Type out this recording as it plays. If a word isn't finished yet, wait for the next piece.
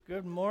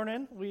Good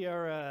morning. We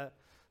are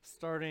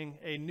starting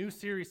a new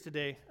series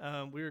today.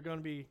 We are going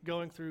to be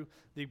going through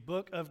the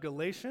book of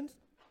Galatians.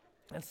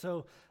 And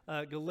so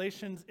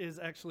Galatians is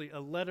actually a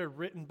letter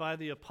written by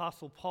the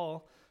Apostle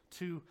Paul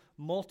to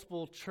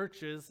multiple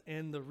churches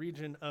in the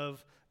region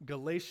of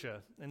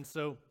Galatia. And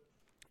so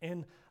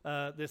in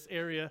this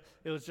area,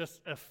 it was just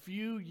a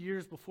few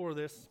years before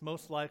this,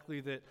 most likely,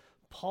 that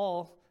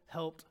Paul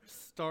helped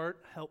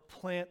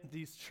plant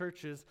these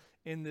churches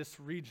in this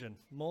region.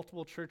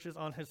 Multiple churches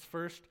on his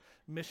first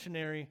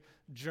missionary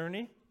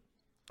journey.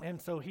 And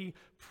so he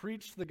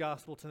preached the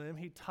gospel to them.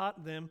 He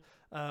taught them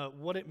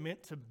what it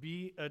meant to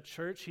be a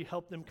church. He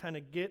helped them kind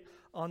of get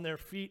on their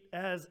feet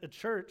as a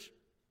church.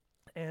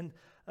 And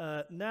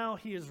now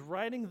he is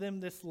writing them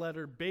this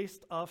letter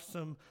based off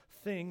some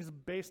things,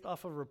 based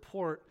off a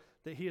report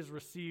that he has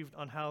received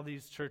on how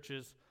these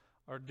churches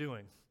are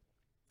doing.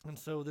 And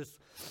so this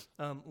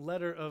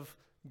letter of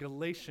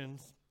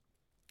Galatians,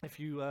 if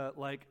you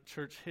like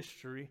church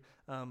history,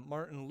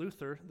 Martin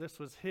Luther, this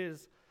was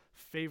his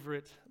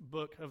favorite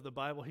book of the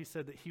Bible. He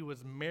said that he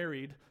was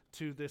married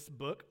to this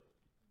book.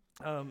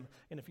 And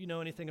if you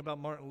know anything about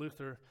Martin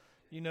Luther,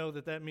 you know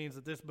that means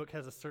that this book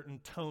has a certain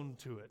tone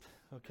to it,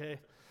 okay?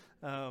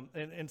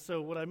 And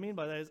so what I mean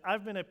by that is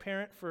I've been a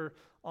parent for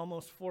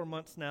almost 4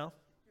 months now,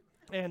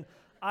 and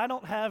I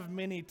don't have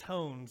many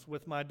tones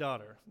with my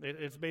daughter.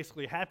 It's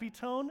basically happy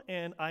tone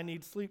and I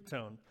need sleep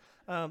tone.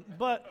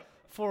 But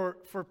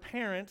for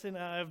parents, and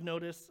I've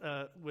noticed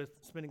with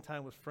spending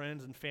time with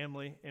friends and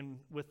family and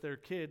with their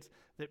kids,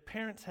 that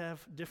parents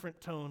have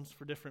different tones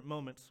for different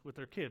moments with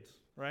their kids,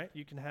 right?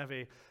 You can have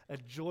a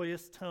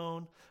joyous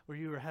tone where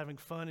you are having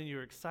fun and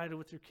you're excited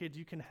with your kids.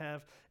 You can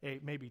have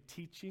a maybe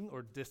teaching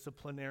or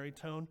disciplinary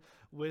tone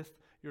with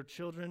your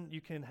children.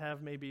 You can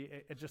have maybe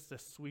just a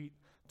sweet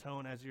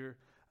tone as you're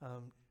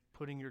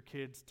putting your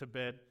kids to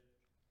bed.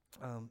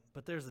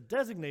 But there's a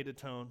designated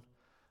tone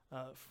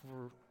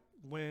for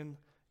when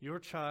your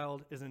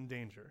child is in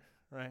danger,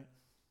 right?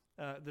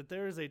 That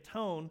there is a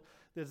tone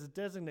that is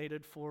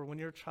designated for when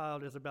your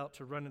child is about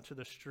to run into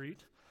the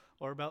street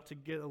or about to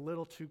get a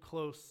little too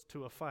close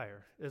to a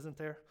fire, isn't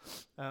there?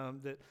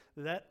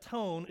 That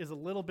tone is a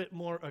little bit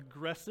more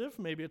aggressive.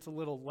 Maybe it's a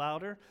little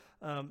louder.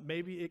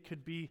 Maybe it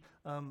could be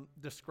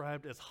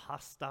described as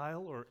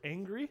hostile or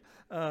angry.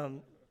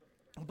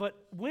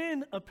 But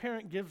when a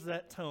parent gives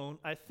that tone,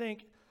 I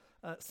think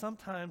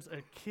sometimes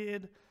a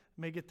kid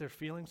may get their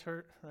feelings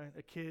hurt, right?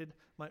 A kid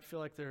might feel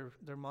like their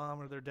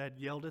mom or their dad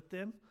yelled at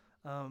them,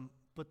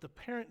 but the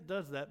parent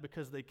does that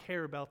because they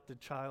care about the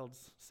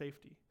child's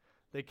safety.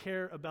 They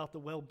care about the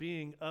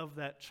well-being of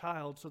that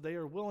child, so they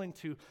are willing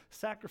to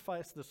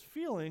sacrifice those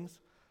feelings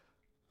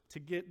to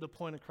get the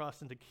point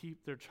across and to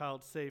keep their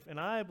child safe. And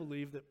I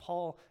believe that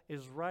Paul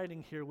is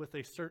writing here with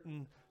a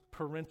certain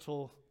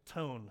parental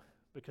tone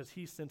because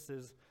he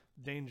senses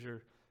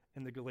danger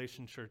in the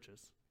Galatian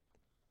churches.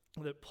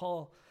 That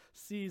Paul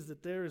sees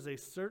that there is a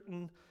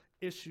certain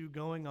issue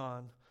going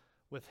on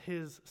with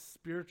his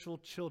spiritual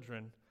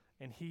children,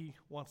 and he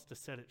wants to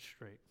set it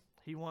straight.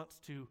 He wants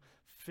to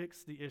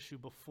fix the issue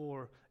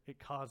before it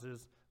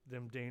causes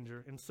them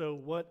danger. And so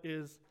what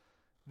is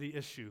the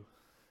issue?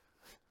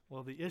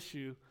 Well, the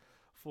issue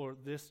for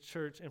this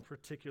church in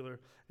particular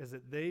is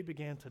that they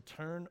began to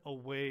turn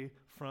away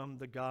from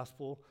the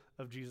gospel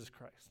of Jesus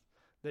Christ.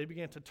 They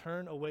began to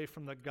turn away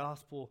from the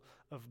gospel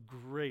of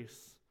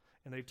grace,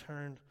 and they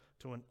turned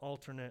to an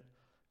alternate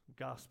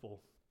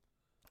gospel.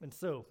 And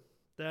so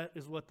that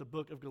is what the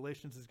book of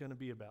Galatians is going to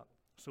be about.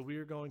 So we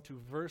are going to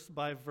verse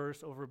by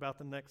verse over about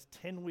the next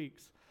 10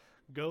 weeks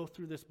go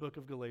through this book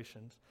of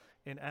Galatians.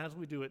 And as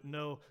we do it,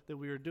 know that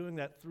we are doing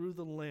that through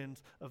the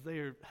lens of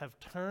have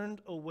turned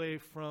away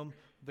from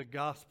the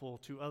gospel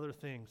to other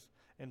things.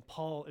 And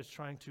Paul is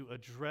trying to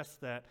address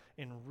that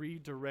and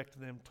redirect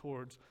them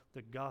towards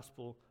the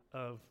gospel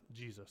of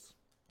Jesus.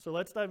 So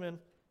let's dive in.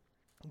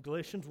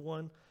 Galatians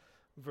 1,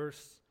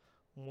 verse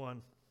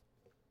 1.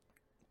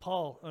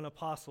 Paul, an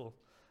apostle,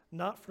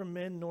 not from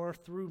men nor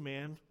through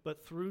man,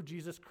 but through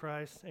Jesus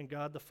Christ and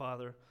God the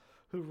Father,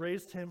 who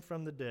raised him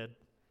from the dead,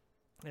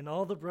 and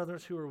all the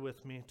brothers who are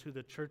with me, to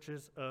the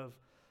churches of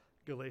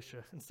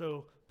Galatia. And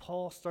so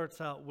Paul starts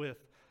out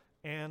with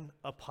an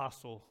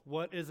apostle.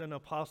 What is an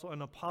apostle?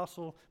 An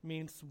apostle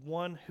means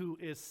one who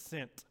is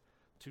sent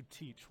to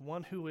teach,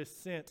 one who is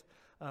sent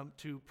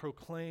to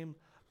proclaim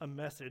a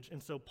message.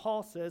 And so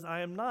Paul says, I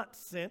am not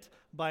sent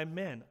by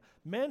men.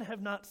 Men have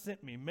not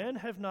sent me. Men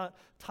have not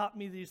taught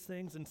me these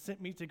things and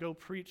sent me to go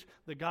preach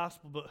the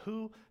gospel. But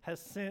who has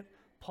sent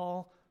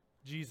Paul?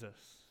 Jesus.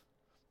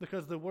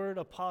 Because the word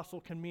apostle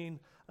can mean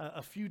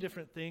a few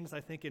different things, I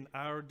think, in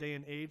our day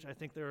and age. I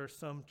think there are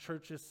some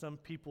churches, some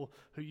people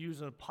who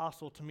use an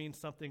apostle to mean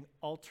something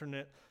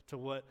alternate to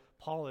what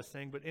Paul is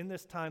saying. But in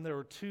this time, there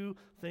were two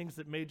things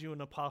that made you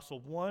an apostle.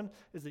 One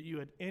is that you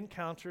had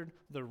encountered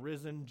the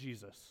risen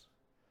Jesus.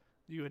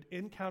 You had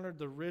encountered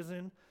the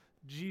risen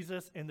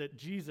Jesus, and that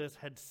Jesus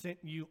had sent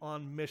you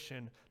on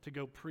mission to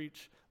go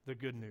preach the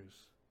good news.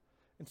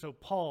 And so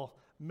Paul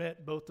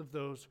met both of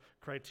those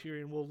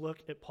criteria, and we'll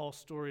look at Paul's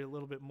story a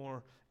little bit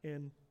more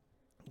in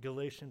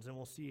Galatians, and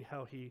we'll see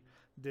how he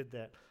did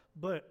that.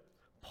 But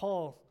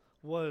Paul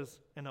was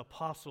an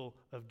apostle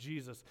of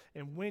Jesus.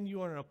 And when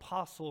you are an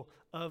apostle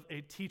of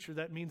a teacher,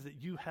 that means that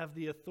you have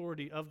the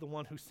authority of the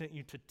one who sent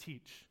you to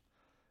teach.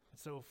 And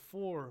so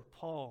for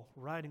Paul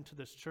writing to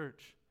this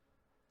church,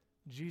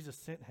 Jesus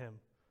sent him,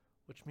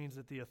 which means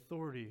that the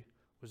authority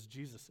was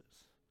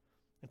Jesus's.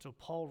 And so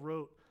Paul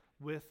wrote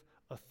with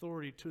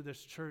authority to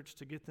this church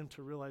to get them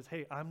to realize,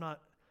 hey, I'm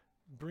not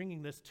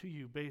bringing this to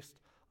you based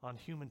on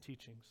human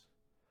teachings.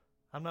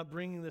 I'm not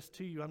bringing this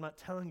to you. I'm not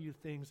telling you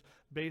things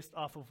based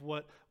off of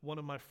what one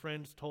of my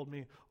friends told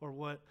me or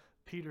what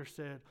Peter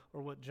said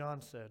or what John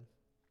said.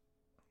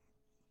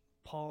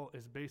 Paul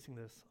is basing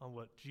this on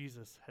what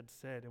Jesus had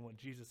said and what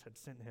Jesus had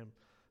sent him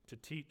to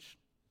teach.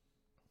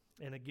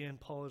 And again,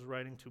 Paul is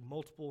writing to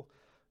multiple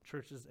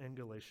churches in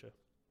Galatia.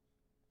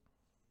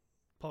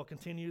 Paul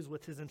continues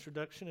with his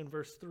introduction in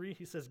verse 3.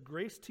 He says,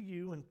 "Grace to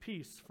you and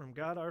peace from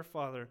God our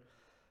Father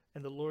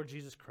and the Lord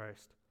Jesus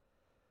Christ,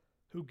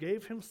 who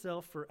gave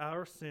himself for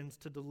our sins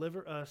to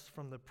deliver us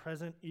from the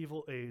present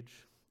evil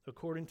age,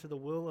 according to the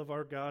will of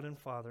our God and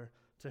Father,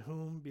 to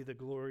whom be the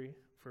glory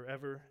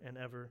forever and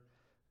ever.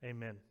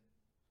 Amen."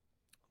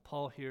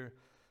 Paul here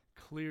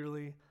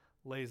clearly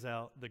lays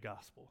out the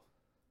gospel.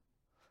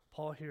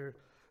 Paul here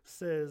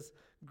says,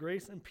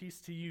 grace and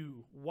peace to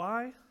you.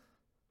 Why?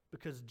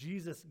 Because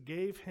Jesus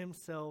gave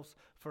himself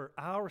for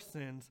our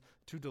sins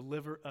to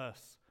deliver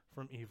us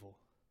from evil.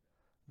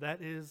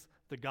 That is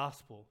the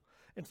gospel.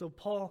 And so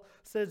Paul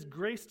says,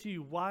 grace to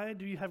you. Why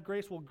do you have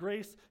grace? Well,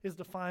 grace is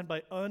defined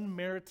by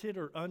unmerited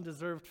or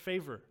undeserved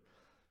favor.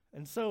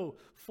 And so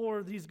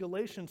for these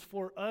Galatians,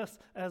 for us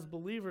as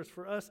believers,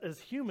 for us as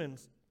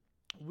humans,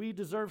 we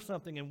deserve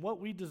something. And what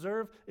we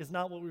deserve is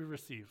not what we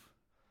receive.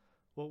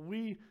 What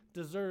we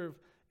deserve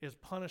is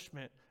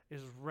punishment,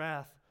 is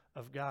wrath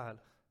of God.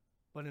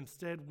 But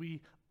instead,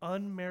 we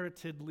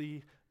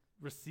unmeritedly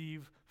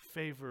receive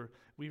favor.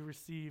 We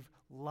receive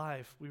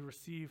life. We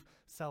receive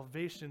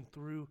salvation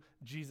through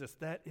Jesus.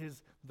 That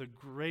is the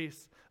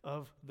grace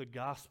of the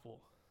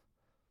gospel.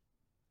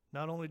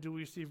 Not only do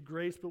we receive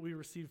grace, but we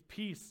receive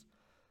peace.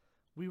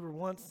 We were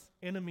once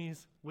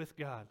enemies with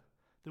God,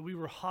 that we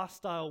were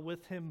hostile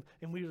with him,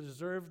 and we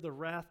deserved the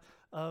wrath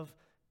of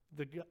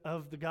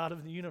the God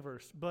of the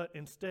universe. But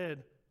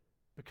instead,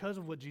 because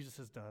of what Jesus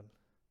has done,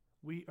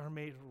 we are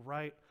made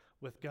right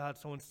with God.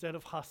 So instead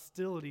of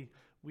hostility,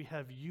 we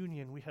have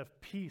union, we have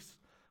peace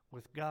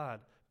with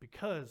God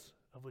because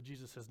of what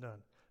Jesus has done,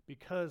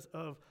 because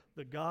of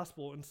the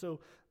gospel. And so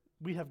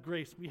we have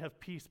grace, we have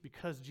peace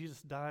because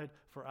Jesus died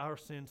for our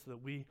sins so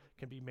that we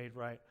can be made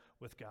right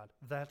with God.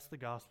 That's the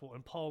gospel.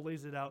 And Paul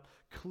lays it out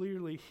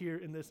clearly here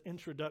in this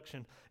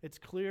introduction. It's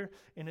clear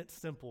and it's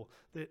simple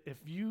that if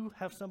you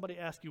have somebody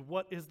ask you,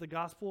 what is the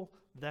gospel?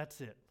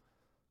 That's it.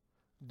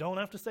 Don't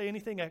have to say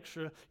anything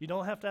extra. You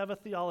don't have to have a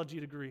theology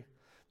degree.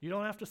 You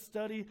don't have to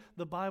study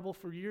the Bible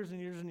for years and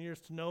years and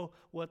years to know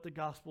what the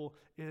gospel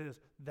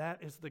is. That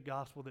is the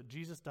gospel, that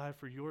Jesus died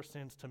for your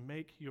sins to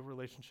make your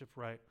relationship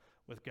right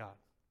with God.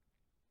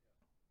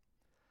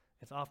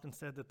 It's often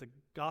said that the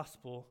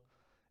gospel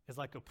is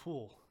like a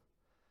pool.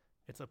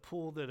 It's a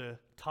pool that a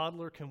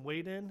toddler can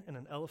wade in and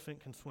an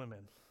elephant can swim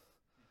in.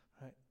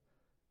 Right?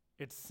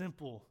 It's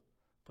simple,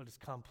 but it's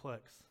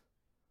complex.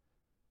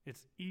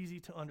 It's easy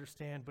to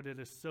understand, but it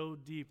is so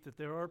deep that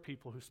there are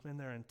people who spend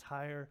their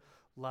entire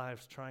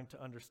lives trying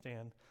to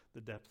understand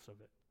the depths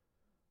of it.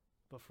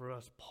 But for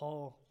us,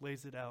 Paul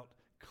lays it out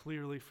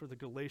clearly for the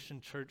Galatian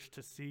church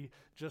to see,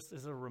 just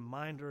as a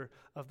reminder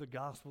of the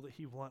gospel that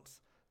he once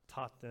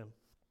taught them.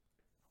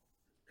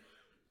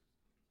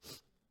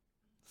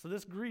 So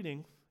this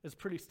greeting is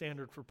pretty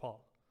standard for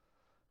Paul,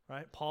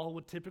 right? Paul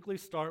would typically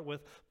start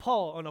with,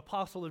 Paul, an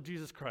apostle of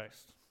Jesus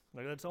Christ.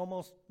 Like that's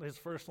almost his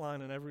first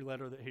line in every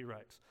letter that he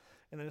writes.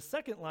 And then his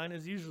second line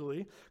is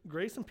usually,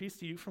 grace and peace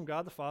to you from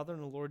God the Father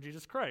and the Lord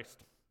Jesus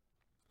Christ.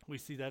 We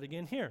see that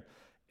again here.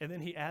 And then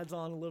he adds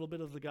on a little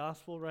bit of the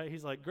gospel, right?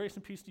 He's like, grace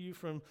and peace to you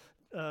from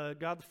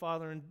God the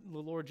Father and the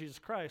Lord Jesus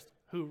Christ,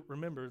 who,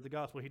 remember, the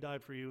gospel, he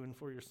died for you and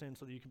for your sins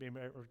so that you can be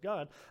married with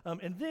God.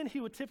 And then he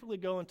would typically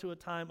go into a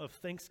time of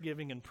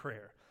thanksgiving and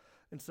prayer.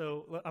 And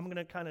so I'm going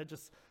to kind of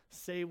just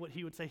say what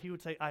he would say. He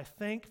would say, I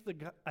thank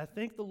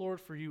the Lord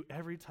for you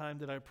every time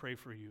that I pray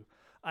for you.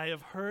 I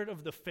have heard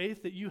of the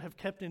faith that you have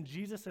kept in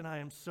Jesus, and I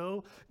am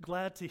so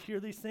glad to hear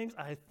these things.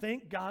 I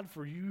thank God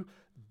for you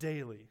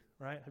daily.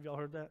 Right? Have y'all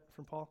heard that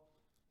from Paul?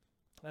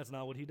 That's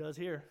not what he does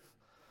here.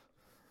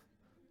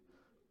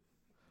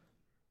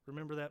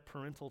 Remember that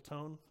parental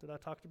tone that I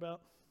talked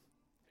about?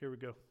 Here we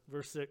go.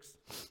 Verse 6.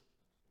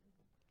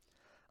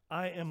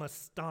 I am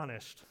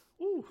astonished.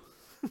 Ooh.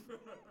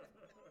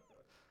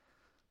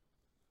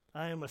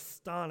 I am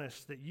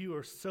astonished that you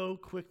are so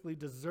quickly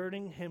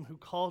deserting him who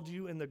called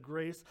you in the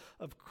grace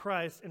of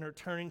Christ and are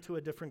turning to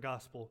a different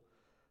gospel.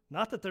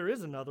 Not that there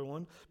is another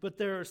one, but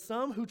there are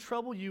some who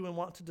trouble you and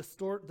want to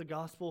distort the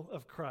gospel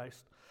of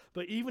Christ.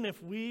 But even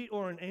if we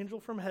or an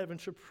angel from heaven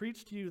should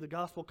preach to you the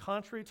gospel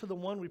contrary to the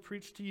one we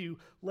preach to you,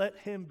 let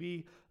him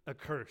be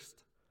accursed.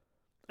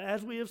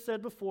 As we have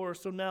said before,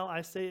 so now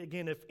I say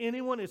again, if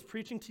anyone is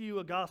preaching to you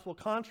a gospel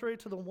contrary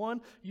to the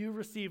one you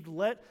received,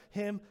 let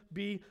him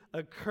be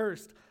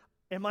accursed.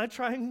 Am I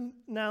trying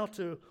now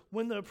to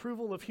win the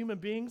approval of human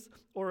beings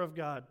or of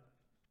God?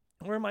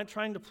 Or am I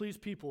trying to please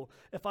people?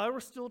 If I were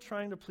still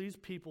trying to please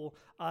people,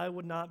 I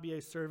would not be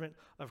a servant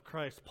of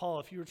Christ. Paul,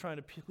 if you were trying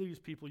to please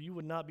people, you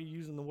would not be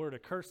using the word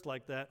accursed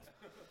like that.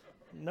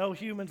 No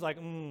human's like,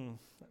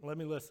 let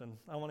me listen.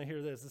 I want to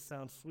hear this. This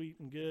sounds sweet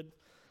and good,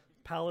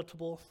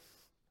 palatable.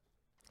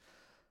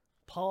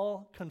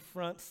 Paul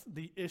confronts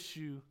the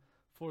issue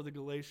for the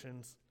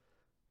Galatians,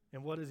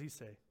 and what does he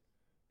say?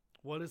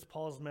 What is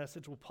Paul's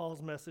message? Well,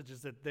 Paul's message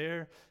is that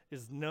there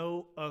is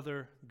no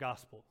other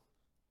gospel.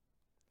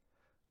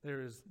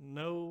 There is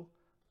no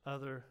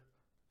other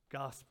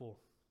gospel.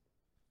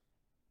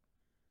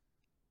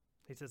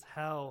 He says,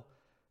 how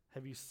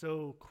have you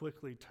so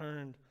quickly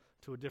turned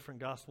to a different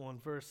gospel? In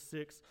verse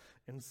 6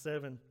 and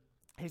 7,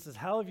 he says,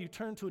 how have you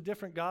turned to a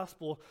different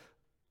gospel?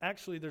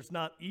 Actually, there's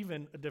not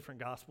even a different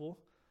gospel.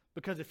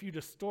 Because if you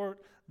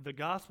distort the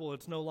gospel,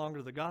 it's no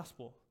longer the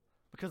gospel.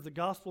 Because the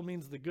gospel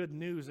means the good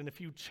news. And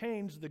if you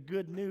change the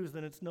good news,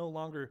 then it's no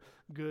longer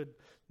good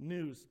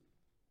news.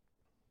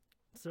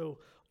 So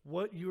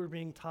what you are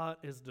being taught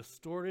is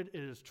distorted,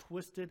 it is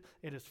twisted,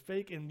 it is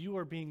fake, and you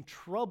are being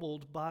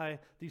troubled by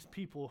these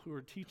people who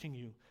are teaching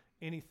you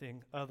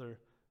anything other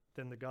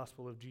than the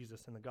gospel of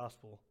Jesus and the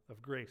gospel of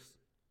grace.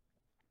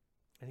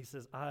 And he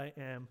says, I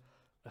am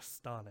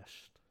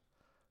astonished,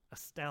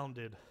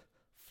 astounded,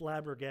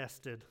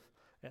 flabbergasted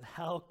at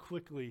how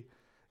quickly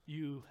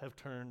you have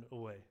turned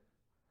away.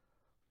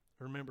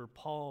 Remember,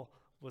 Paul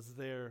was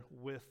there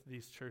with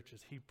these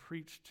churches. He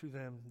preached to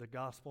them the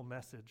gospel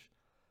message.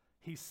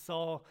 He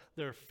saw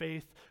their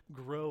faith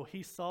grow.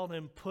 He saw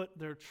them put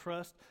their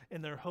trust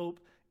and their hope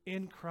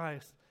in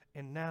Christ.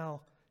 And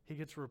now he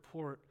gets a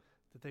report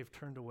that they've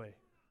turned away.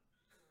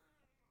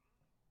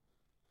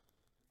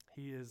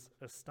 He is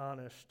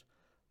astonished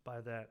by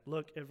that.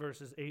 Look at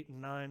verses 8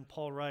 and 9.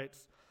 Paul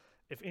writes,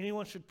 if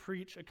anyone should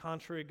preach a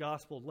contrary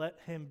gospel, let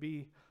him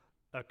be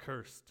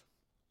accursed.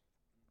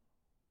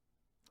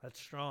 That's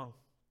strong.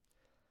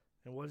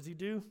 And what does he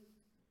do?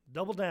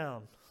 Double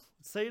down.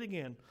 Say it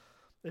again.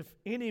 If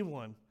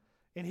anyone,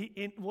 and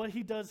what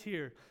he does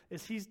here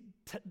is he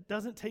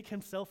doesn't take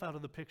himself out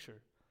of the picture.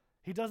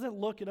 He doesn't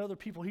look at other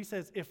people. He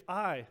says, if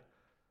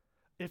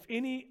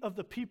any of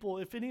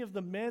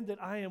the men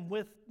that I am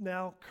with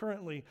now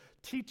currently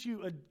teach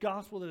you a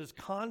gospel that is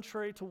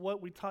contrary to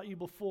what we taught you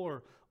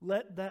before,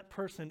 let that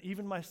person,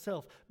 even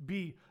myself,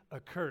 be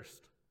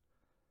accursed.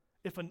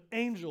 If an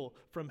angel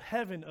from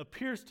heaven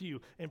appears to you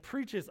and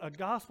preaches a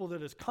gospel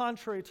that is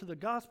contrary to the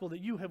gospel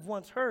that you have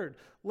once heard,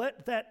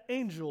 let that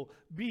angel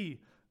be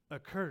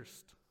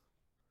accursed.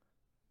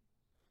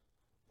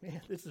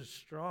 Man, this is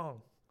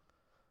strong.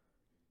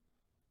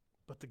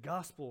 But the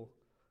gospel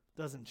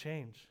doesn't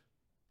change.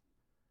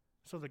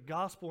 So the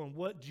gospel and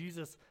what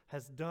Jesus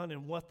has done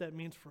and what that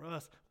means for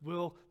us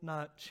will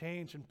not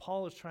change. And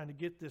Paul is trying to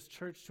get this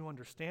church to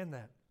understand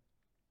that.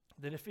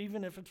 That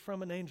even if it's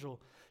from an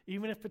angel,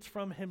 even if it's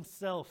from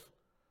himself,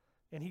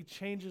 and he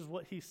changes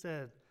what he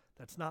said,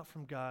 that's not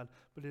from God,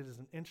 but it is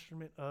an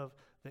instrument of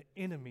the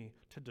enemy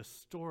to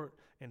distort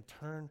and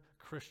turn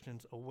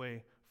Christians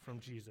away from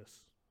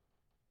Jesus.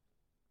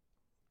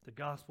 The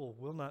gospel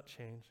will not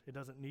change. It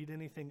doesn't need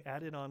anything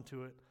added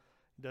onto it.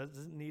 It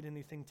doesn't need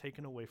anything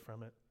taken away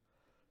from it.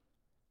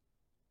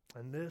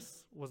 And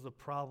this was the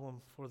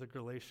problem for the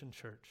Galatian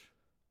church.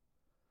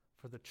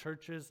 For the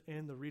churches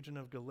in the region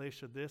of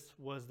Galatia, this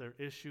was their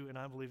issue, and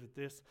I believe that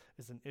this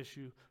is an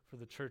issue for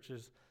the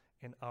churches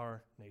in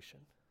our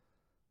nation.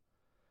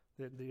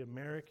 That the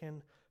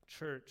American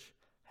church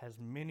has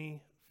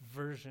many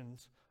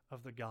versions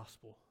of the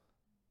gospel,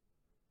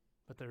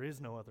 but there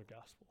is no other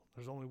gospel.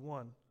 There's only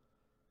one.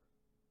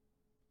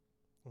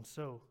 And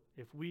so,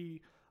 if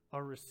we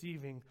are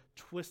receiving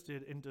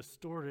twisted and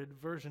distorted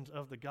versions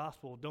of the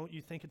gospel, don't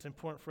you think it's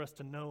important for us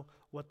to know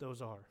what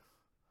those are?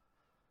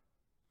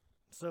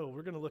 So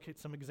we're going to look at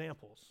some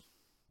examples.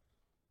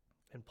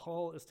 And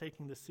Paul is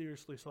taking this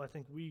seriously, so I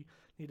think we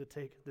need to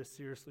take this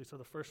seriously. So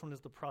the first one is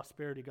the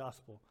prosperity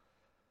gospel.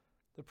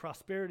 The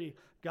prosperity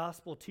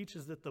gospel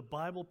teaches that the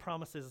Bible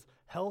promises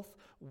health,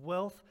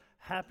 wealth,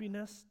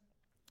 happiness,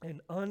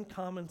 and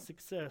uncommon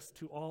success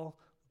to all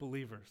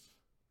believers.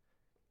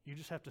 You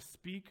just have to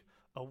speak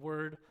a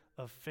word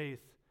of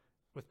faith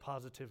with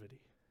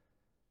positivity.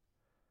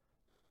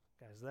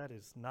 Guys, that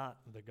is not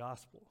the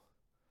gospel.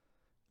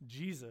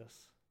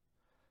 Jesus,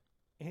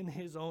 in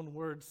his own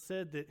words,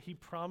 said that he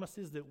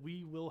promises that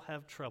we will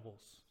have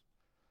troubles.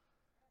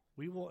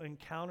 We will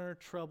encounter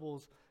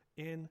troubles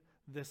in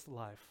this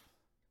life.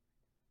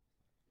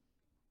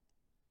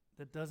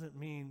 That doesn't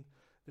mean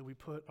that we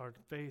put our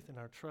faith and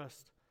our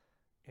trust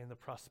in the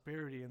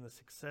prosperity and the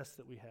success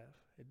that we have.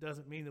 It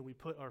doesn't mean that we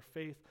put our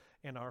faith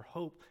and our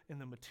hope in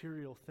the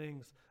material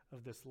things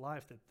of this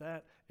life,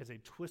 that is a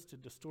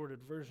twisted,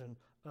 distorted version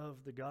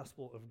of the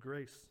gospel of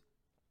grace.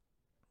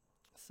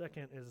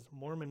 Second is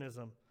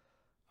Mormonism.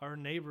 Our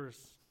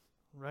neighbors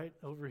right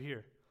over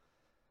here.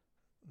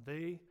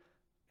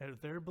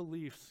 their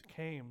beliefs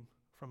came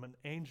from an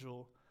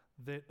angel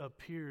that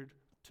appeared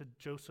to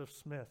Joseph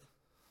Smith.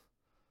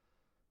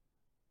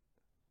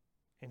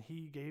 And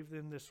he gave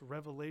them this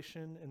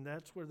revelation, and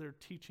that's where their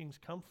teachings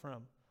come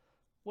from.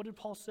 What did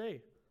Paul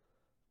say?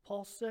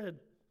 Paul said,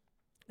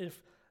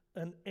 if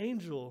an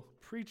angel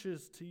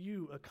preaches to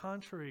you a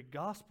contrary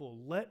gospel,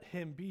 let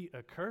him be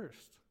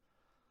accursed.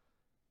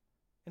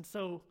 And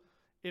so,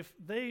 if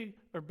they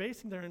are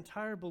basing their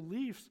entire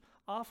beliefs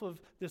off of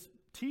this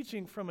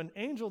teaching from an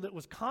angel that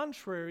was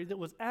contrary, that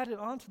was added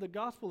onto the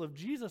gospel of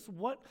Jesus,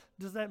 what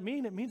does that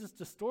mean? It means it's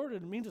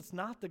distorted. It means it's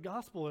not the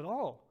gospel at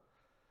all.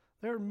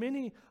 There are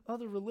many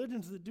other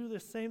religions that do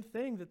this same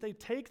thing, that they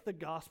take the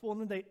gospel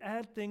and then they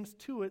add things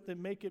to it that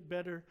make it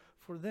better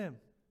for them.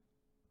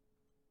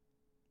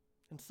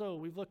 And so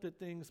we've looked at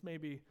things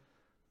maybe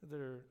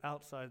that are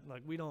outside,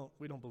 like we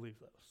don't believe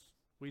those.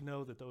 We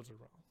know that those are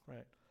wrong,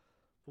 right?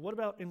 But what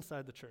about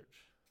inside the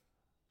church?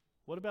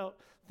 What about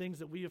things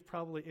that we have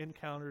probably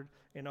encountered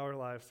in our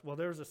lives? Well,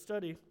 there was a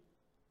study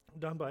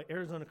done by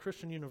Arizona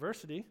Christian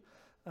University,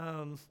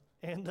 and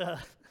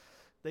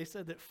they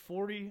said that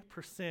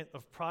 40%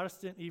 of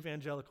Protestant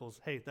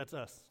evangelicals, hey, that's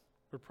us,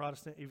 we're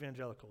Protestant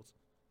evangelicals,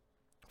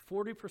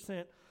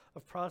 40%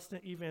 of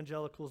Protestant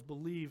evangelicals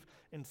believe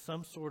in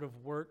some sort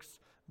of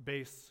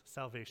works-based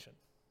salvation.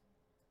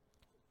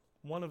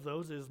 One of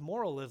those is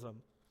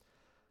moralism,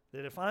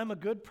 that if I'm a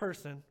good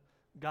person,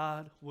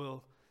 God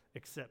will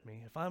accept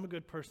me. If I'm a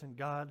good person,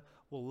 God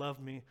will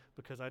love me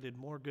because I did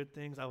more good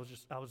things. I was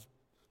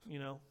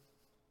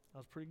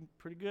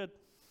pretty good.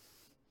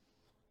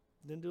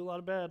 Didn't do a lot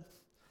of bad.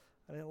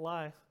 I didn't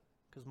lie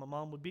because my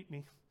mom would beat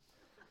me.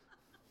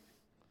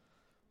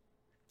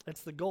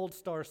 It's the gold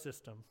star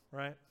system,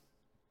 right?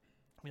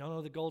 Y'all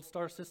know the gold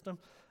star system?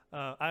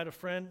 I had a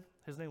friend,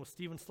 his name was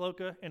Steven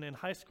Sloka, and in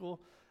high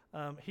school,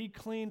 he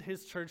cleaned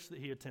his church that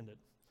he attended.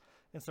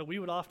 And so we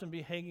would often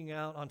be hanging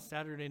out on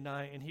Saturday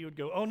night, and he would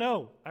go, oh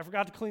no, I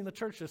forgot to clean the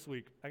church this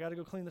week. I got to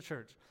go clean the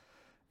church.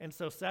 And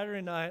so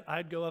Saturday night,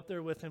 I'd go up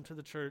there with him to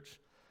the church,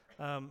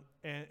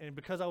 and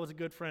because I was a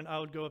good friend, I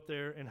would go up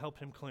there and help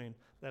him clean.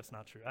 That's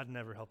not true. I'd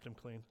never helped him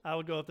clean. I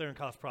would go up there and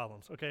cause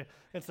problems, okay?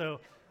 And so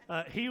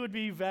he would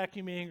be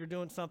vacuuming or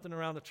doing something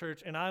around the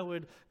church, and I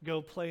would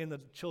go play in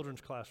the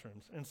children's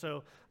classrooms. And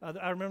so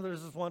I remember there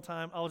was this one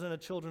time I was in a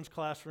children's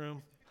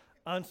classroom,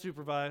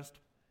 unsupervised,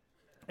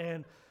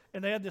 and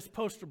they had this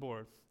poster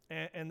board,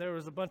 and there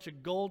was a bunch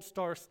of gold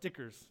star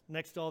stickers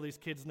next to all these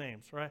kids'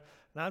 names, right?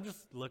 And I'm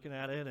just looking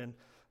at it, and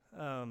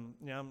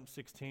I'm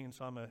 16,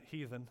 so I'm a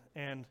heathen,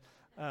 and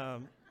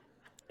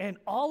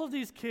all of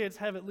these kids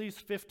have at least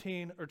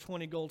 15 or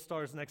 20 gold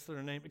stars next to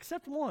their name,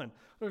 except one.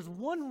 There's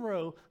one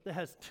row that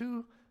has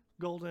 2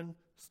 golden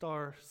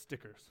star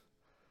stickers.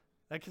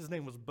 That kid's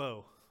name was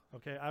Bo,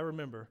 okay? I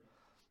remember.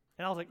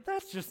 And I was like,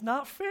 that's just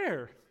not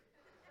fair.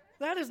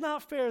 That is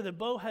not fair that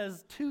Bo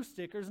has 2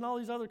 stickers and all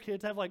these other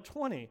kids have like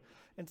 20.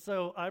 And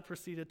so I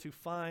proceeded to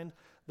find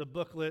the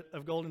booklet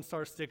of Golden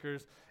Star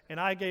stickers, and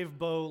I gave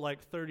Bo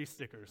like 30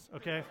 stickers,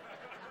 okay?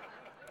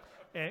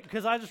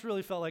 Because I just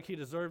really felt like he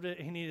deserved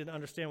it. He needed to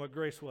understand what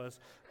grace was.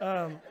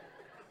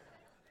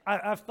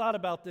 I've thought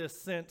about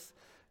this since,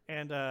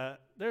 and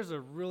there's a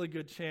really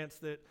good chance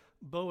that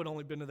Bo had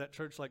only been to that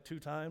church like 2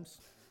 times.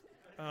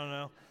 I don't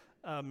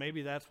know.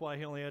 Maybe that's why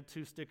he only had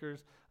 2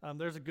 stickers.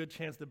 There's a good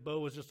chance that Bo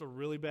was just a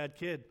really bad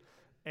kid,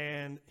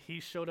 and he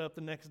showed up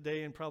the next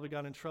day and probably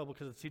got in trouble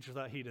because the teacher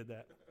thought he did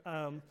that.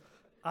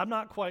 I'm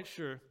not quite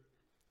sure.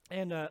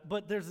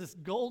 But there's this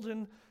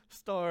golden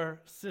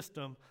star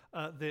system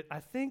that I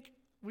think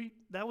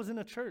that was in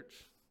a church.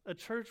 A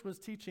church was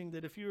teaching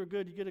that if you were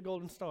good, you get a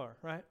golden star,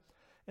 right?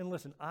 And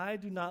listen, I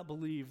do not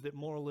believe that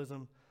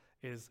moralism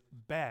is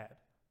bad.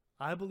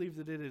 I believe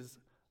that it is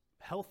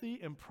healthy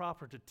and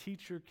proper to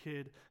teach your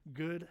kid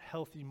good,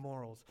 healthy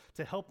morals,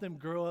 to help them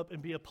grow up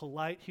and be a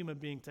polite human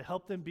being, to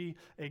help them be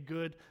a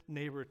good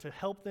neighbor, to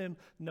help them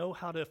know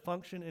how to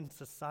function in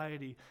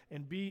society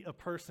and be a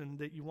person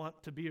that you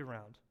want to be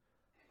around.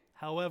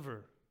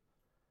 However,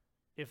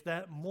 if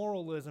that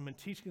moralism and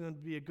teaching them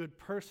to be a good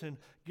person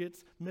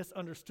gets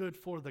misunderstood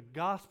for the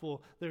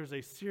gospel, there's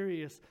a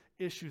serious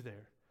issue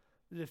there.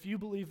 If you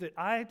believe that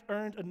I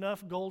earned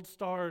enough gold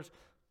stars,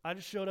 I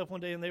just showed up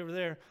one day and they were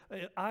there.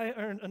 I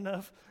earned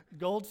enough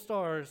gold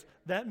stars.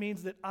 That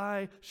means that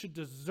I should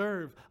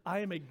deserve, I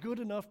am a good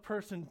enough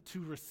person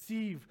to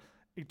receive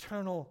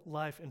eternal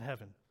life in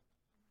heaven.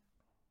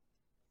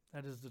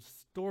 That is the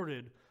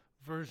distorted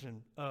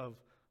version of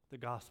the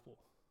gospel.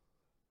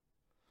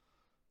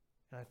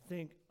 And I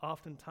think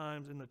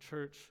oftentimes in the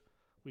church,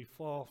 we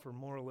fall for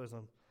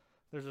moralism.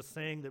 There's a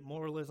saying that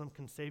moralism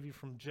can save you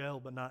from jail,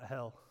 but not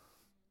hell.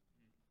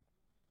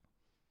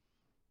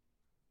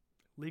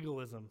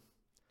 Legalism,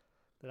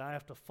 that I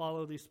have to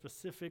follow these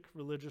specific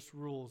religious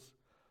rules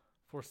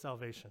for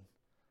salvation.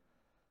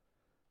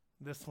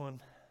 This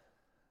one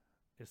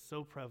is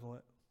so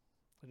prevalent,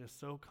 it is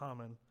so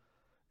common,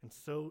 and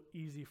so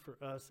easy for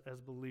us as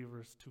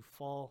believers to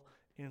fall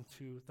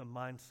into the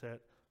mindset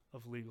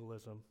of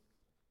legalism.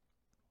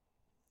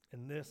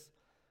 And this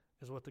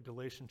is what the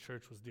Galatian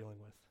church was dealing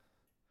with.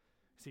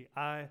 See,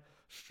 I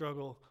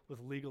struggle with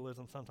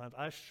legalism sometimes.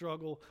 I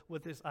struggle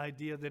with this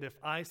idea that if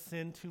I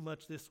sin too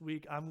much this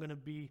week, I'm going to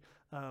be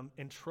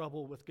in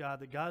trouble with God,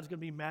 that God's going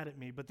to be mad at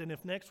me. But then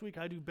if next week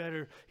I do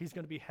better, he's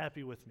going to be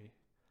happy with me.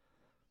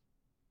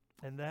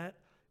 And that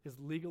is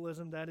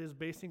legalism. That is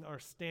basing our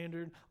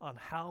standard on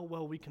how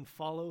well we can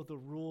follow the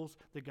rules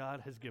that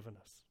God has given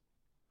us.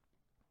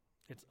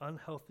 It's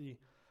unhealthy,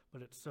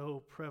 but it's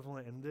so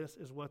prevalent. And this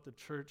is what the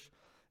church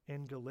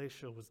in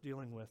Galatia was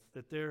dealing with,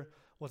 that there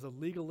was a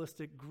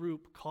legalistic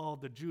group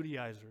called the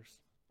Judaizers.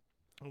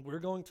 And we're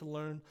going to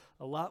learn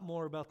a lot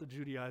more about the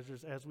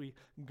Judaizers as we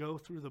go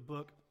through the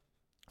book,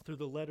 through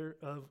the letter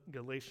of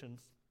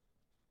Galatians.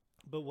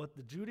 But what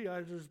the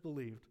Judaizers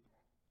believed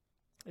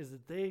is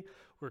that they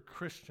were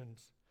Christians.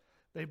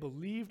 They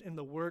believed in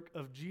the work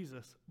of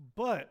Jesus,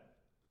 but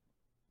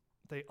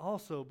they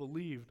also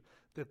believed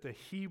that the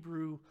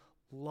Hebrew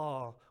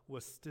law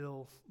was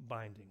still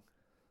binding.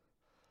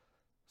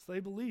 So they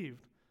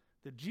believed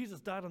that Jesus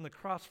died on the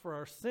cross for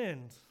our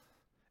sins,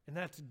 and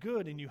that's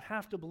good, and you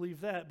have to believe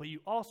that, but you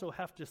also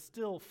have to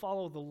still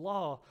follow the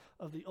law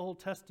of the Old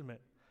Testament.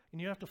 And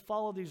you have to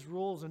follow these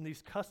rules and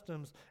these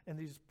customs and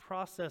these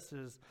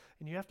processes,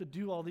 and you have to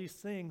do all these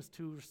things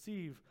to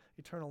receive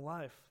eternal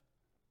life.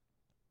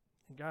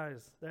 And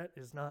guys, that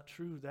is not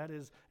true. That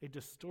is a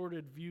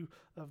distorted view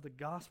of the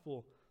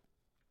gospel,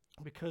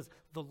 because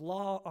the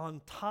law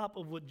on top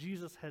of what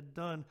Jesus had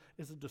done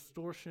is a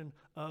distortion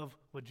of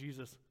what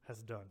Jesus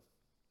has done.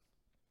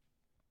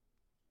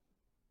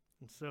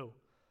 And so,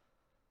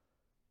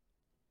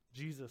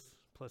 Jesus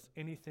plus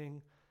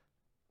anything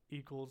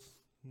equals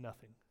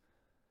nothing.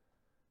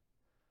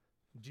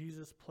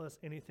 Jesus plus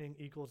anything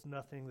equals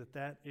nothing,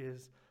 that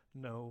is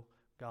no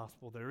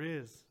gospel. There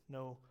is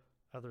no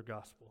other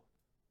gospel.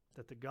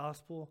 That the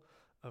gospel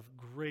of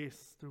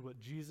grace through what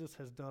Jesus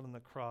has done on the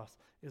cross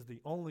is the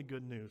only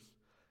good news,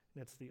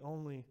 and it's the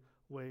only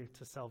way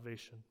to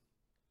salvation.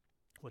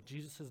 What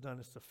Jesus has done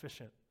is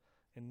sufficient,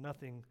 and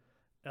nothing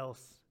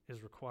else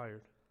is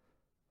required.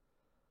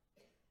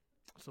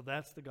 So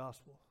that's the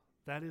gospel.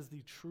 That is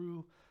the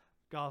true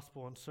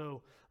gospel. And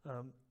so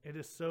it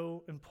is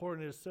so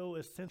important, it is so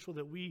essential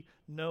that we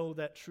know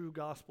that true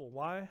gospel.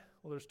 Why?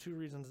 Well, there's two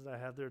reasons that I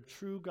have there.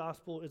 True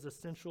gospel is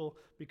essential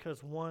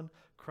because, one,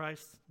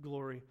 Christ's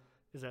glory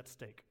is at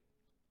stake.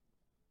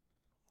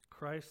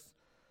 Christ's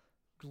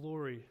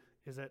glory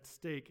is at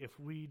stake if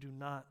we do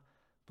not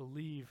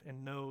believe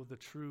and know the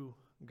true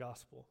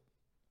gospel.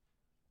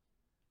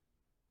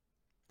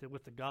 That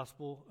with the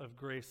gospel of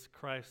grace,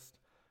 Christ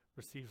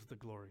receives the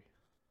glory.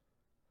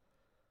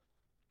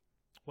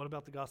 What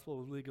about the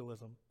gospel of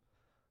legalism?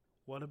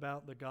 What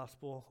about the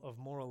gospel of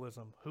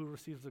moralism? Who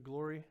receives the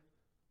glory?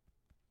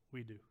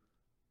 We do.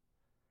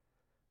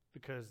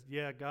 Because,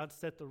 yeah, God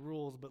set the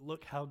rules, but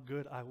look how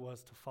good I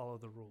was to follow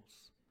the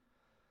rules.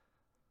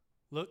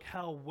 Look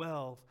how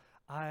well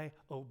I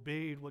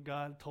obeyed what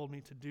God told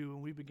me to do,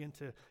 and we begin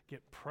to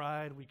get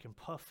pride. We can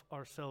puff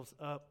ourselves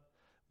up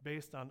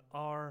based on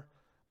our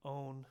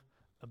own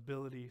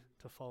ability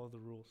to follow the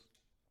rules.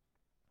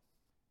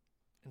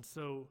 And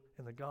so,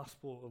 in the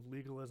gospel of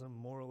legalism,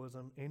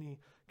 moralism, any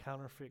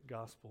counterfeit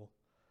gospel,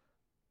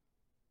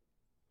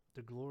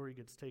 the glory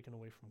gets taken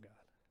away from God.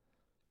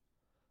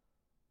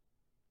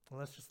 And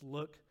let's just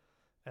look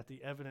at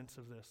the evidence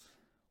of this.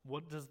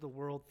 What does the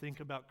world think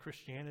about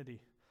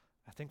Christianity?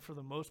 I think for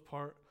the most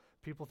part,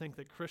 people think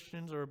that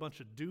Christians are a bunch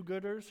of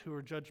do-gooders who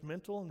are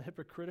judgmental and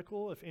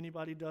hypocritical if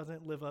anybody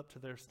doesn't live up to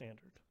their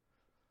standard.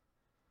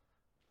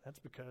 That's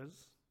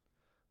because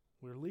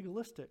we're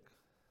legalistic.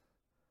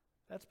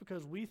 That's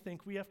because we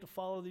think we have to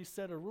follow these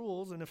set of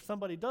rules, and if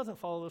somebody doesn't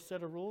follow those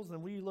set of rules,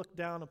 then we look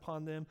down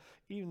upon them.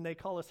 Even they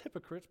call us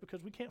hypocrites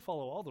because we can't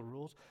follow all the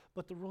rules,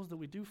 but the rules that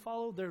we do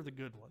follow, they're the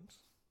good ones.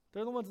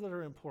 They're the ones that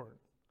are important.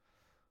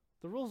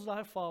 The rules that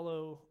I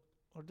follow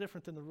are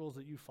different than the rules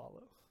that you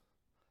follow.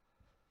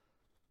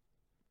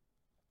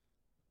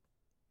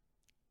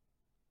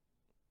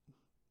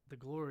 The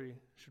glory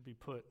should be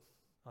put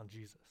on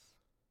Jesus.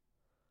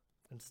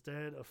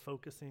 Instead of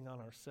focusing on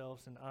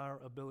ourselves and our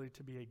ability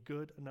to be a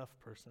good enough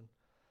person,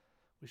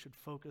 we should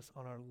focus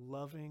on our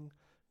loving,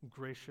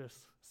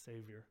 gracious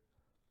Savior.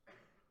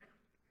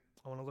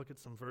 I want to look at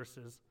some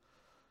verses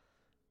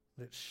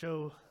that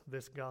show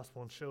this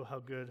gospel and show how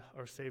good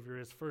our Savior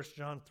is. 1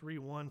 John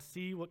 3:1,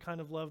 see what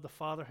kind of love the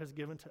Father has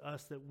given to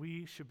us that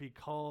we should be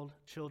called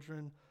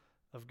children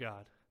of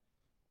God.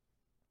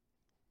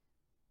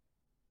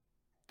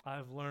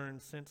 I've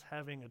learned since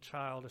having a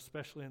child,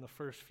 especially in the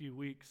first few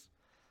weeks,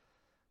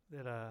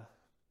 that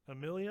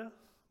Amelia,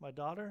 my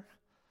daughter,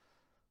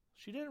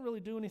 she didn't really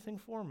do anything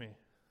for me.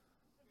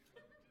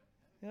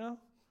 You know,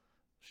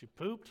 she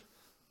pooped,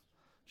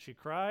 she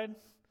cried,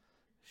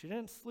 she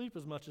didn't sleep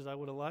as much as I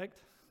would have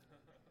liked.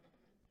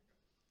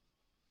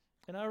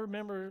 And I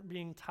remember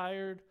being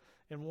tired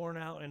and worn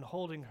out and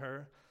holding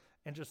her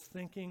and just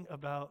thinking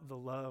about the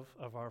love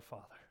of our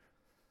Father.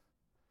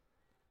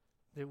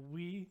 That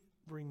we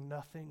bring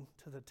nothing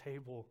to the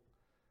table,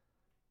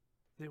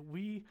 that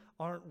we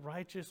aren't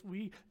righteous.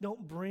 We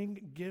don't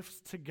bring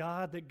gifts to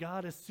God that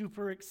God is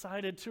super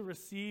excited to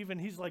receive. And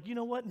he's like, you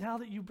know what? Now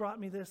that you brought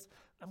me this,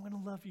 I'm going to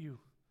love you.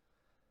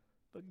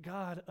 But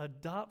God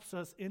adopts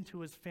us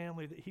into his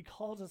family, that he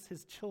calls us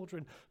his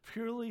children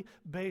purely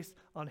based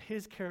on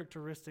his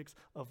characteristics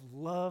of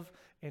love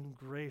and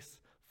grace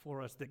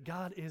for us, that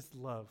God is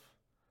love.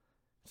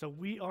 So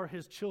we are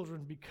his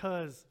children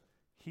because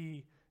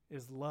he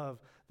is love.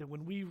 That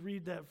when we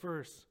read that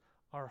verse,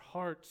 our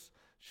hearts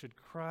should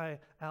cry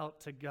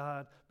out to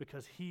God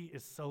because he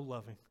is so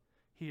loving.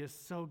 He is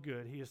so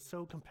good. He is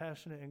so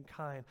compassionate and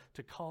kind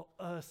to call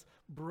us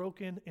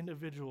broken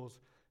individuals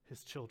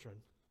his children.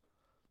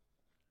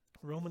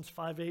 Romans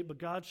 5:8, but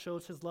God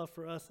shows his love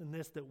for us in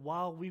this, that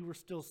while we were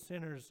still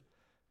sinners,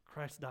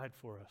 Christ died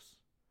for us.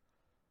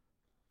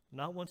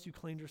 Not once you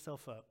cleaned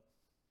yourself up.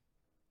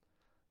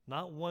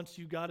 Not once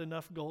you got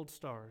enough gold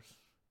stars.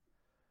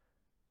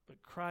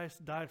 But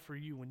Christ died for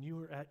you when you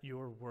were at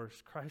your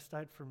worst. Christ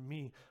died for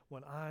me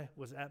when I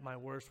was at my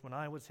worst, when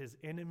I was his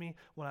enemy,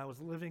 when I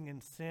was living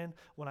in sin,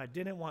 when I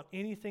didn't want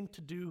anything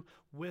to do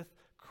with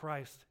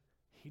Christ.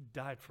 He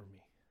died for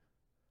me.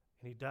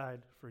 And he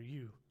died for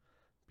you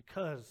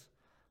because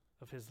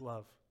of his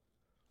love.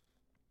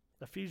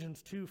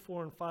 Ephesians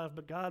 2:4-5,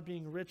 but God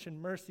being rich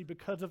in mercy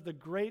because of the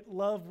great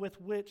love with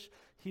which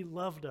he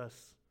loved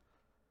us,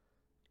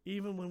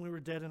 even when we were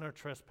dead in our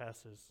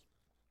trespasses,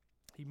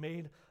 he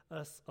made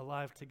us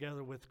alive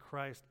together with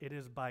Christ. It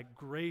is by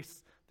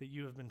grace that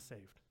you have been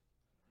saved.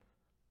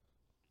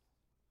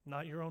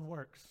 Not your own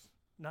works,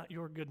 not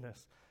your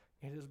goodness.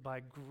 It is by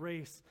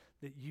grace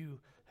that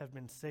you have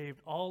been saved.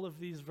 All of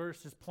these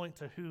verses point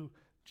to who?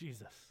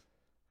 Jesus.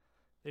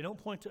 They don't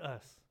point to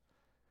us.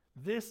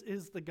 This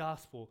is the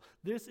gospel.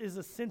 This is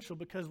essential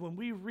because when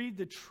we read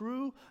the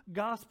true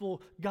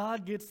gospel,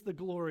 God gets the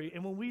glory.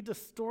 And when we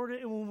distort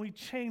it and when we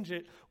change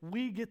it,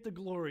 we get the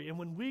glory. And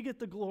when we get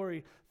the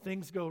glory,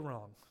 things go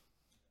wrong.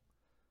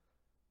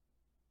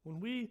 When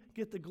we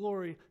get the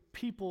glory,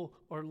 people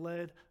are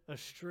led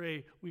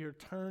astray. We are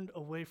turned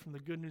away from the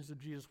good news of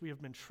Jesus. We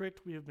have been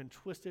tricked. We have been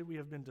twisted. We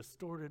have been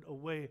distorted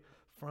away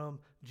from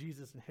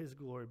Jesus and his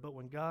glory. But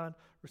when God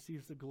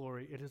receives the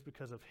glory, it is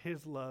because of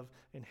his love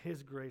and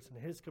his grace and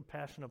his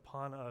compassion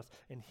upon us,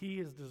 and he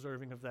is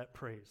deserving of that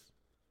praise.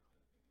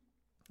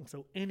 And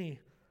so any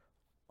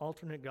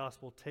alternate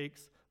gospel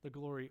takes the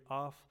glory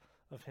off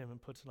of him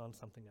and puts it on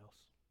something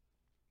else.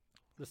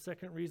 The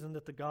second reason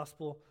that the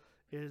gospel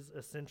is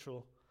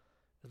essential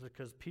is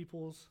because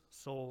people's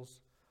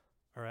souls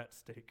are at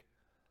stake.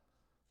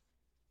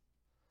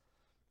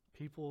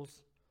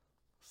 People's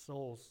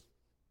souls.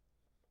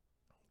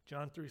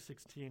 John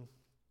 3:16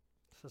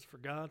 says, for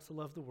God so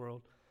loved the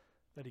world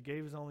that he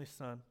gave his only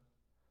son.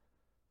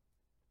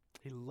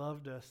 He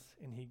loved us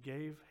and he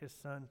gave his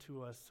son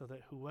to us so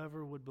that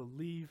whoever would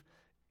believe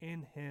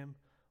in him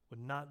would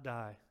not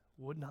die,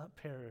 would not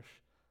perish,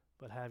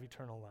 but have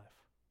eternal life.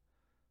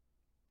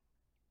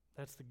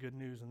 That's the good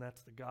news and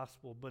that's the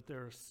gospel. But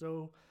there are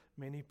so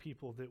many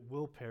people that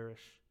will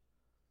perish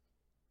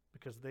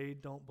because they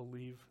don't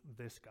believe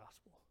this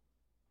gospel.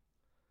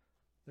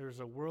 There's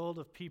a world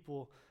of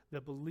people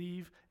that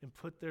believe and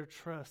put their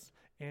trust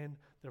in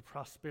their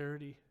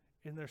prosperity,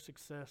 in their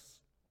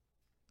success.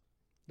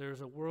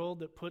 There's a world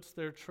that puts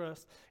their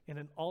trust in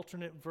an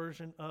alternate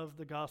version of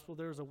the gospel.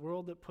 There's a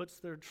world that puts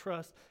their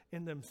trust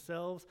in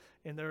themselves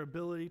and their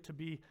ability to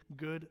be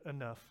good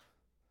enough.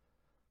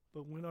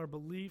 But when our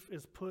belief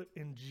is put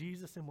in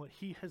Jesus and what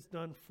he has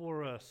done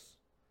for us,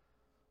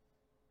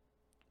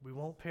 we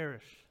won't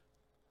perish,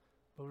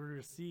 but we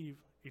receive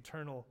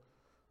eternal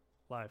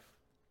life.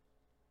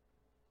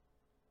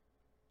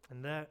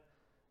 And that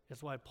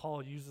is why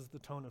Paul uses the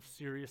tone of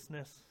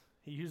seriousness.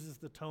 He uses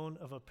the tone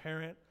of a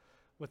parent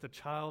with a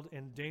child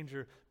in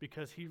danger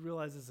because he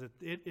realizes that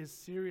it is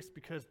serious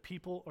because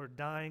people are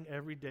dying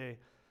every day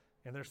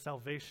and their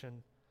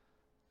salvation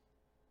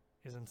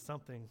is in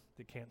something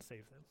that can't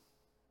save them.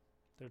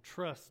 Their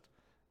trust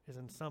is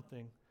in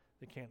something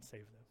that can't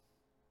save them.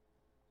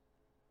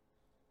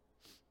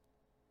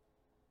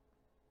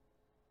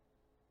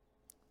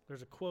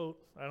 There's a quote,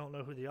 I don't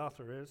know who the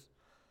author is.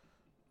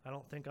 I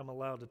don't think I'm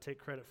allowed to take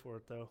credit for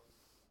it, though.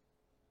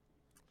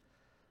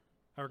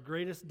 Our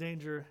greatest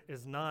danger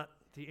is not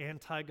the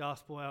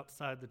anti-gospel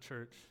outside the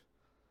church,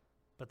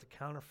 but the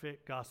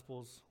counterfeit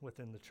gospels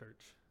within the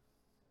church.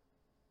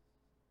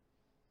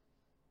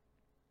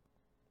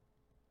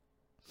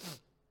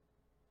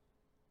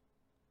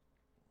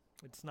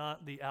 It's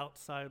not the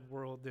outside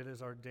world that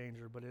is our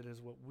danger, but it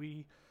is what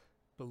we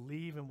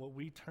believe and what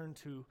we turn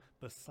to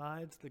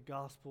besides the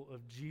gospel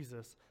of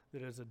Jesus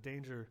that is a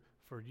danger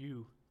for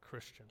you,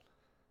 Christian.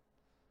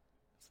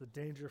 It's the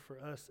danger for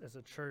us as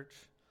a church.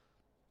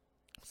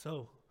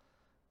 So,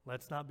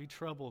 let's not be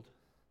troubled.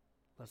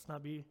 Let's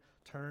not be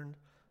turned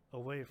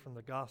away from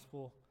the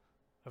gospel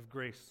of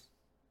grace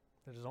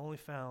that is only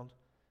found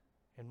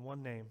in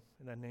one name,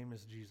 and that name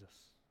is Jesus.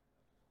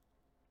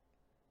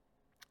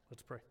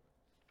 Let's pray.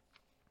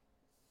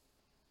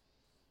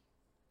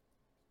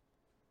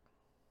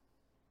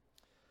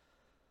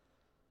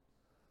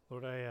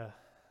 Lord, I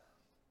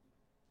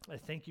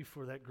thank you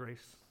for that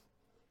grace.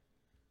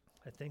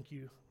 I thank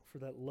you for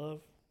that love.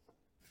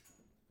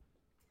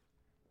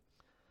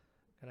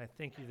 And I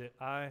thank you that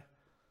I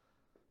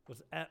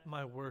was at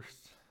my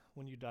worst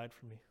when you died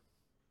for me.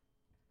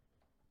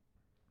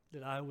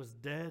 That I was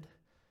dead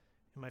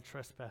in my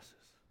trespasses.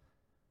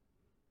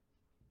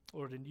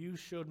 Lord, and you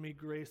showed me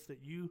grace that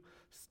you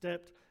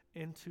stepped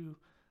into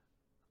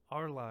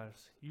our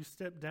lives. You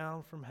stepped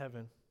down from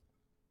heaven.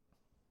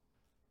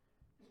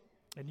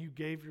 And you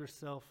gave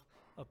yourself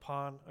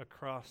upon a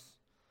cross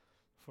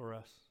for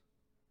us.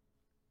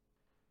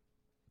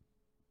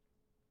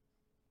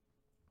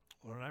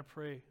 Lord, I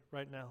pray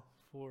right now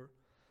for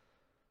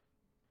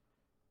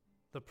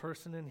the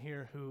person in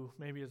here who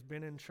maybe has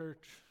been in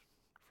church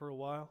for a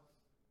while.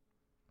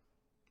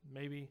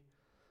 Maybe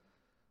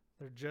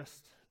they're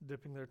just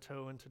dipping their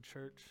toe into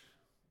church.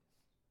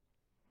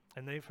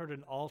 And they've heard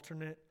an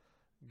alternate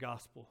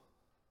gospel.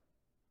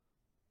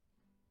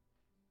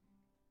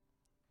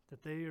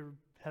 That they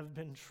have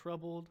been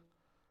troubled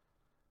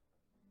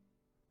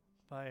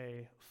by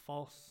a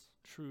false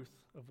truth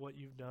of what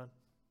you've done.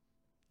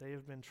 They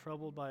have been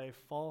troubled by a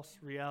false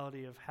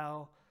reality of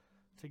how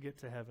to get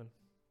to heaven.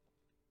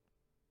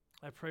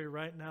 I pray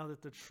right now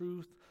that the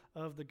truth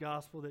of the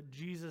gospel, that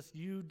Jesus,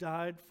 you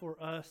died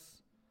for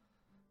us.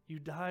 You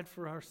died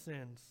for our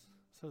sins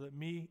so that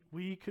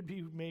we could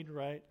be made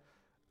right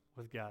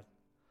with God.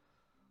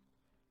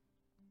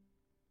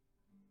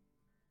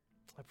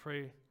 I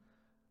pray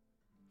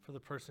for the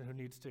person who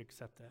needs to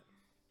accept that,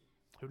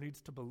 who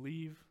needs to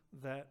believe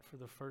that for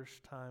the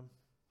first time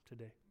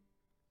today.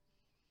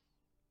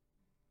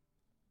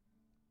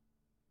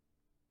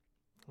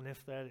 And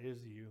if that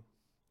is you,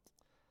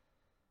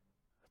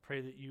 I pray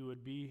that you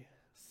would be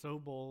so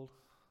bold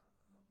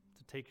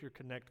to take your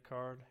Connect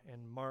card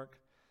and mark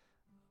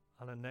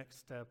on a next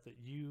step that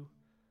you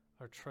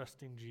are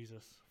trusting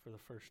Jesus for the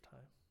first time.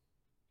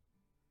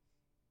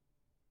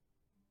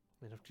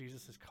 That if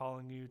Jesus is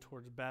calling you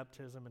towards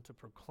baptism and to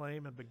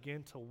proclaim and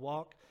begin to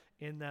walk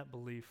in that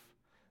belief,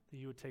 that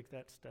you would take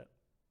that step.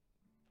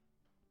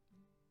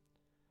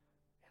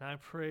 And I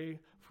pray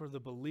for the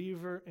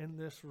believer in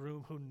this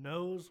room who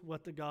knows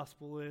what the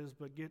gospel is,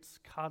 but gets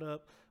caught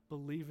up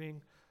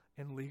believing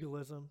in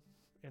legalism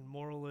and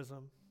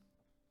moralism.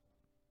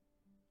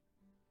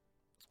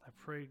 I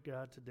pray,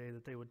 God, today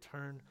that they would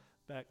turn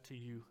back to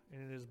you.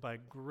 And it is by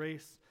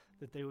grace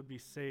that they would be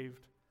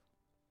saved.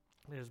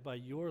 It is by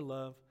your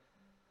love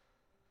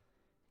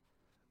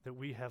that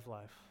we have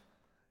life.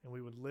 And we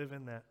would live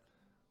in that.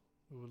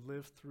 We would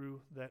live through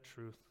that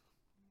truth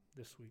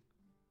this week.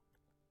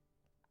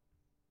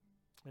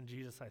 And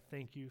Jesus, I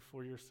thank you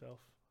for yourself.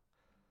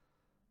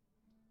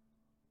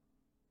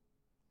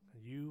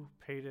 You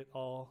paid it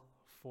all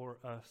for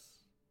us.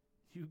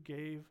 You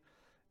gave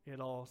it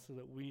all so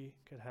that we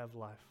could have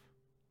life.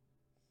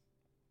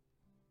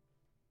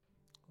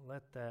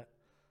 Let that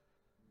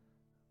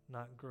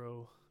not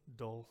grow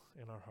dull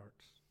in our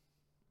hearts.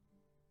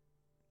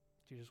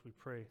 Jesus, we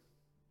pray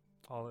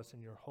all this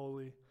in your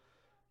holy,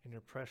 in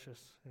your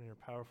precious, and in your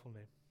powerful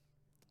name.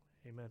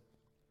 Amen.